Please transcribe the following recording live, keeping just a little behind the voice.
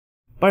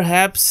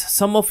Perhaps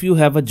some of you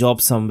have a job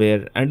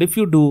somewhere, and if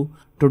you do,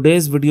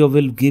 today's video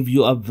will give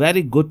you a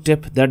very good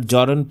tip that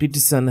Jordan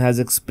Peterson has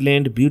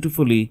explained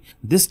beautifully.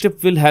 This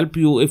tip will help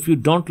you if you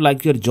don't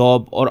like your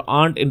job or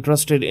aren't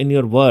interested in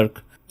your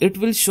work. It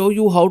will show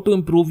you how to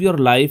improve your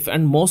life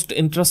and most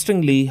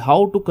interestingly,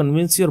 how to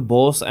convince your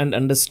boss and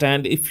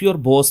understand if your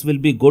boss will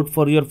be good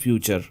for your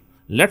future.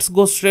 Let's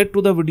go straight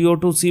to the video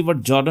to see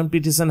what Jordan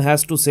Peterson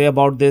has to say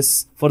about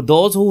this. For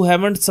those who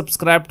haven't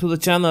subscribed to the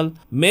channel,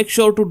 make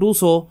sure to do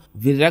so.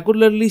 We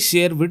regularly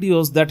share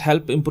videos that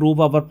help improve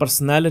our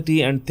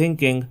personality and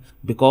thinking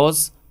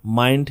because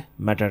mind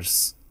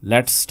matters.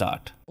 Let's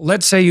start.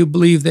 Let's say you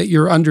believe that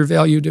you're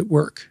undervalued at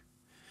work,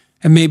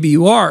 and maybe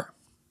you are.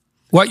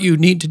 What you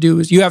need to do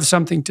is you have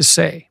something to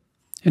say,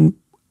 and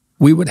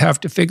we would have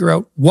to figure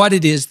out what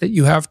it is that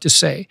you have to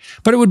say.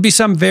 But it would be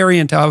some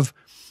variant of,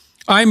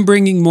 I'm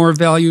bringing more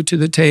value to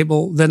the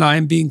table than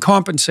I'm being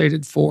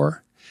compensated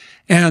for,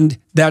 and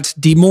that's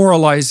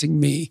demoralizing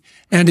me.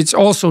 And it's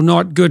also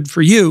not good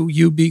for you,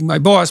 you being my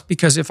boss,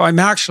 because if I'm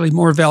actually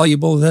more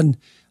valuable than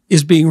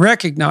is being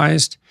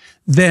recognized,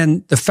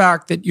 then the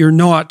fact that you're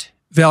not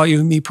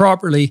valuing me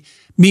properly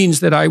means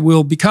that I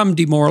will become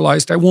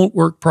demoralized, I won't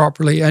work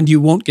properly, and you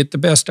won't get the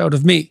best out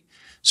of me.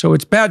 So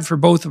it's bad for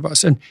both of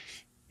us. And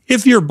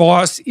if your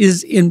boss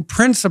is in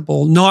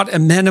principle not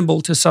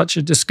amenable to such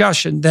a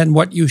discussion, then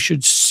what you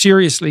should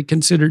seriously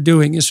consider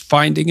doing is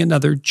finding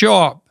another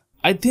job.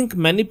 I think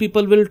many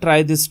people will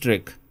try this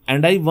trick.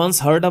 And I once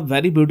heard a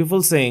very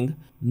beautiful saying,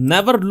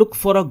 never look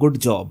for a good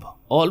job,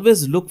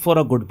 always look for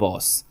a good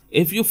boss.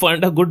 If you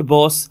find a good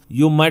boss,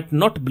 you might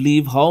not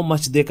believe how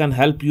much they can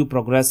help you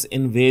progress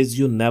in ways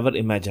you never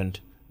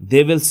imagined.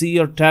 They will see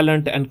your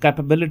talent and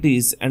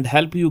capabilities and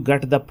help you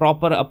get the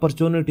proper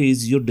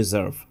opportunities you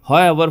deserve.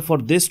 However, for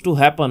this to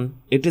happen,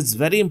 it is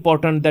very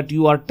important that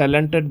you are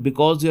talented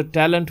because your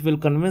talent will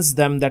convince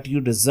them that you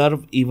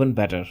deserve even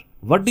better.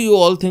 What do you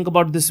all think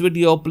about this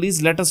video?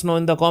 Please let us know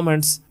in the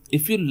comments.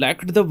 If you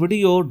liked the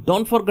video,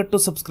 don't forget to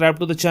subscribe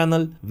to the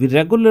channel. We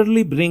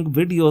regularly bring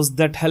videos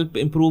that help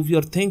improve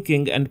your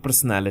thinking and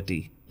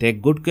personality.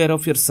 Take good care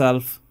of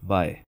yourself. Bye.